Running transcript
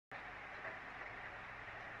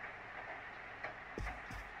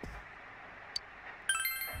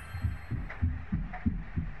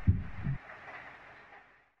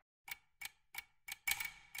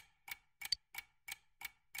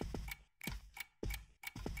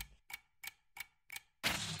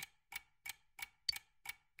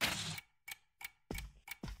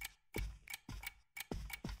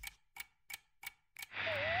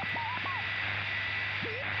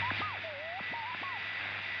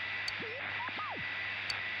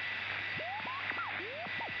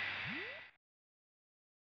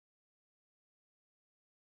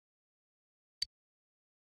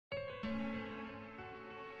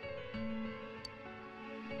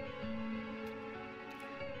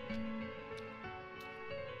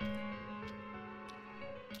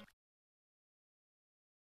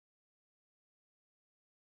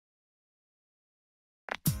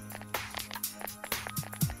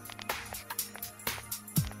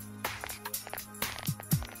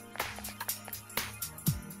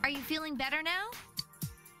you feeling better now?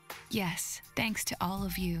 Yes, thanks to all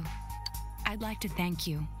of you. I'd like to thank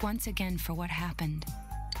you once again for what happened.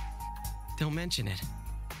 Don't mention it.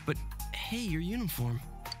 But hey, your uniform.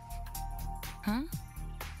 Huh?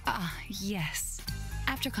 Yes.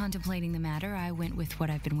 After contemplating the matter, I went with what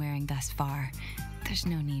I've been wearing thus far. There's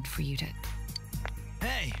no need for you to...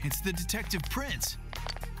 Hey, it's the Detective Prince.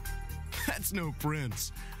 That's no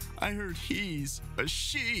prince. I heard he's a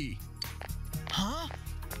she. Huh?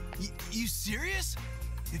 You serious?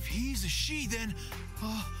 If he's a she, then...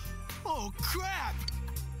 oh, crap!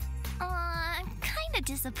 I'm kinda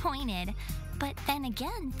disappointed. But then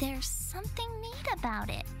again, there's something neat about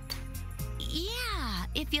it. Yeah,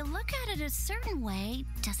 if you look at it a certain way,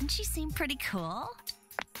 doesn't she seem pretty cool?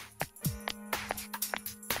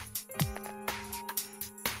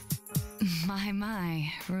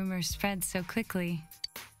 My, rumors spread so quickly.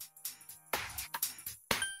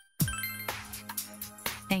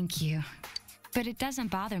 Thank you. But it doesn't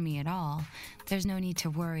bother me at all. There's no need to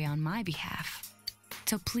worry on my behalf.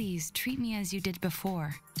 So please, treat me as you did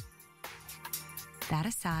before. That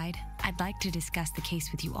aside, I'd like to discuss the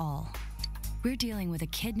case with you all. We're dealing with a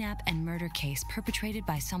kidnap and murder case perpetrated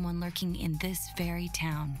by someone lurking in this very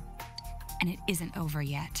town. And it isn't over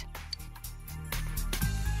yet.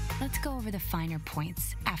 Let's go over the finer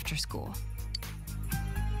points after school.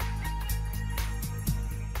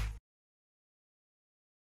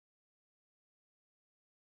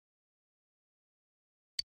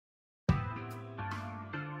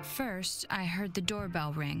 First, I heard the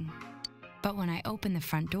doorbell ring. But when I opened the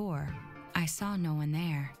front door, I saw no one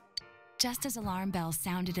there. Just as alarm bells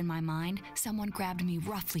sounded in my mind, someone grabbed me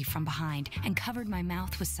roughly from behind and covered my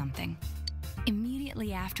mouth with something.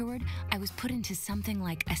 Immediately afterward, I was put into something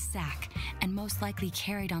like a sack and most likely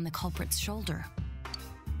carried on the culprit's shoulder.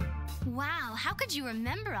 Wow, how could you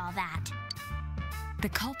remember all that? The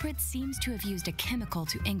culprit seems to have used a chemical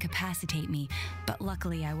to incapacitate me, but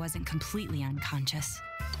luckily I wasn't completely unconscious.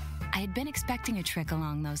 I had been expecting a trick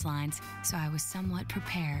along those lines, so I was somewhat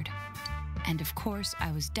prepared. And of course,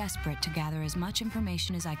 I was desperate to gather as much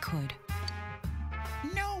information as I could.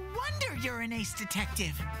 No wonder you're an ace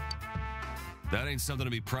detective. That ain't something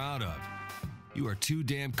to be proud of. You are too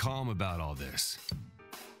damn calm about all this.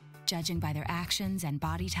 Judging by their actions and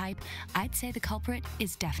body type, I'd say the culprit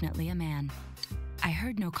is definitely a man. I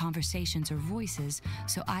heard no conversations or voices,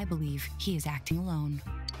 so I believe he is acting alone.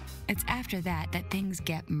 It's after that things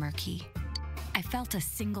get murky. I felt a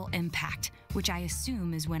single impact, which I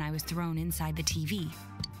assume is when I was thrown inside the TV.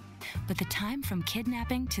 But the time from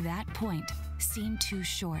kidnapping to that point seemed too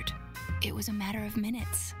short. It was a matter of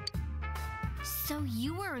minutes. So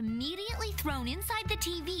you were immediately thrown inside the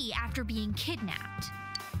TV after being kidnapped.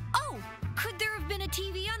 Oh, could there have been a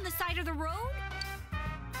TV on the side of the road?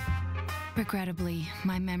 Regrettably,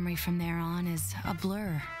 my memory from there on is a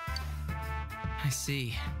blur. I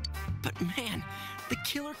see. But man, the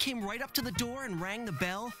killer came right up to the door and rang the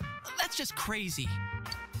bell? That's just crazy.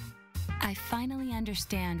 I finally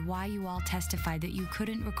understand why you all testified that you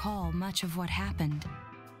couldn't recall much of what happened.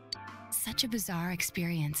 Such a bizarre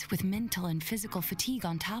experience with mental and physical fatigue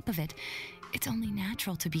on top of it. It's only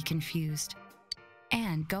natural to be confused.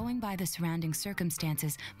 And going by the surrounding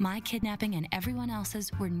circumstances, my kidnapping and everyone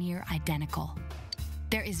else's were near identical.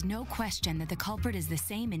 There is no question that the culprit is the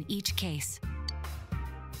same in each case.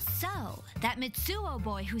 So, that Mitsuo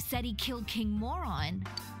boy who said he killed King Moron.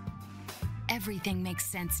 Everything makes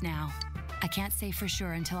sense now. I can't say for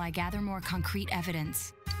sure until I gather more concrete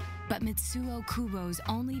evidence. But Mitsuo Kubo's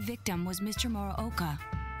only victim was Mr. Moroka.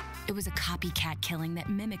 It was a copycat killing that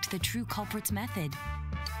mimicked the true culprit's method.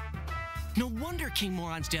 No wonder King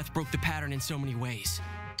Moron's death broke the pattern in so many ways.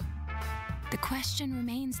 The question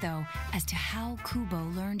remains, though, as to how Kubo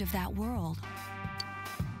learned of that world.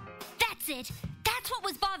 That's it! That's what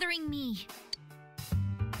was bothering me!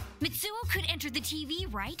 Mitsuo could enter the TV,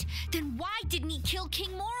 right? Then why didn't he kill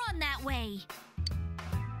King Moron that way?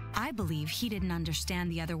 I believe he didn't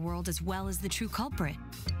understand the other world as well as the true culprit.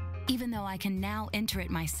 Even though I can now enter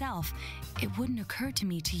it myself, it wouldn't occur to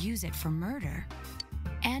me to use it for murder.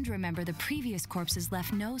 And remember, the previous corpses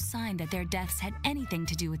left no sign that their deaths had anything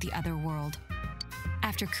to do with the other world.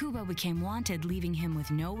 After Kubo became wanted, leaving him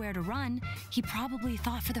with nowhere to run, he probably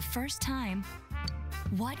thought for the first time,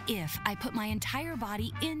 what if I put my entire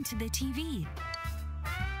body into the TV?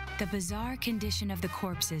 The bizarre condition of the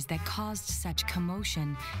corpses that caused such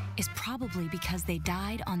commotion is probably because they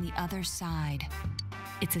died on the other side.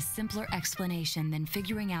 It's a simpler explanation than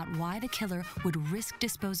figuring out why the killer would risk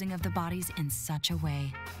disposing of the bodies in such a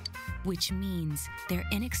way. Which means their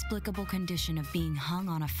inexplicable condition of being hung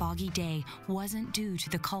on a foggy day wasn't due to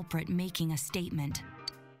the culprit making a statement.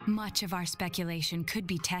 Much of our speculation could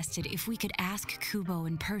be tested if we could ask Kubo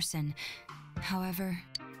in person. However,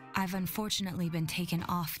 I've unfortunately been taken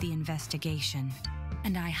off the investigation,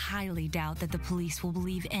 and I highly doubt that the police will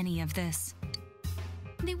believe any of this.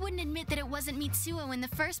 They wouldn't admit that it wasn't Mitsuo in the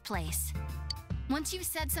first place. Once you've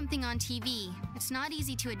said something on TV, it's not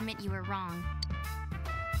easy to admit you were wrong.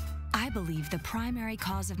 I believe the primary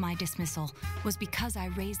cause of my dismissal was because I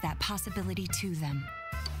raised that possibility to them.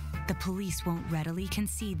 The police won't readily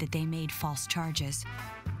concede that they made false charges,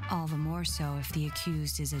 all the more so if the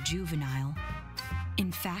accused is a juvenile.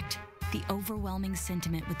 In fact, the overwhelming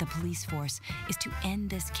sentiment with the police force is to end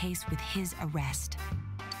this case with his arrest.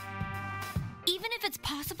 Even if it's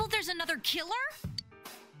possible there's another killer?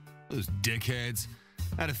 Those dickheads.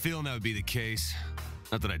 I had a feeling that would be the case.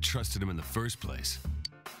 Not that I trusted him in the first place.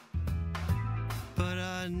 But,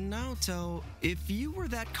 Naoto, if you were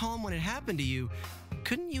that calm when it happened to you,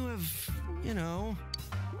 couldn't you have,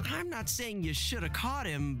 I'm not saying you should have caught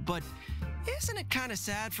him, but isn't it kind of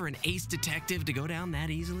sad for an ace detective to go down that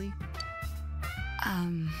easily?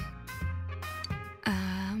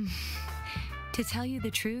 To tell you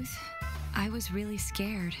the truth, I was really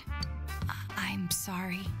scared. I'm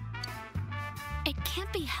sorry. It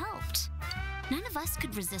can't be helped. None of us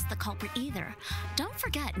could resist the culprit either. Don't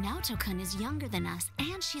forget, Naoto-kun is younger than us,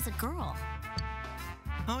 and she's a girl.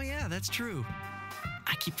 Oh yeah, that's true.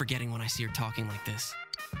 I keep forgetting when I see her talking like this.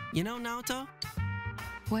 You know, Naoto?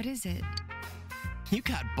 What is it? You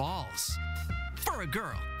got balls. For a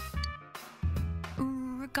girl.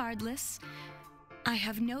 Regardless, I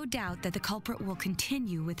have no doubt that the culprit will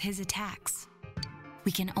continue with his attacks.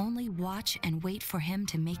 We can only watch and wait for him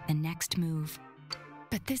to make the next move.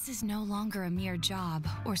 But this is no longer a mere job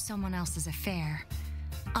or someone else's affair.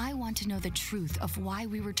 I want to know the truth of why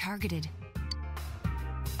we were targeted.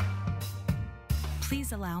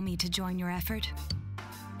 Please allow me to join your effort.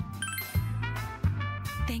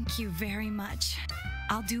 Thank you very much.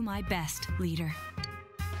 I'll do my best, leader.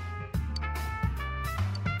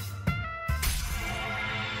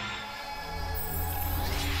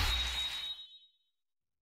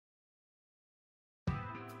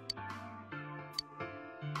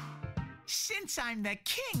 Since I'm the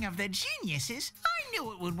king of the geniuses, I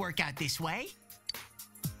knew it would work out this way.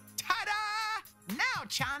 Ta-da! Now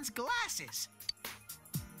Chan's glasses.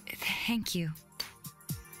 Thank you.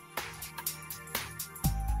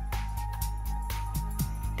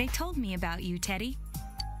 They told me about you, Teddy.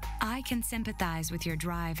 I can sympathize with your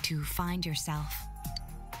drive to find yourself.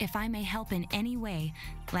 If I may help in any way,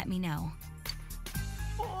 let me know.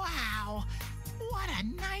 Wow, what a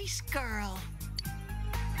nice girl.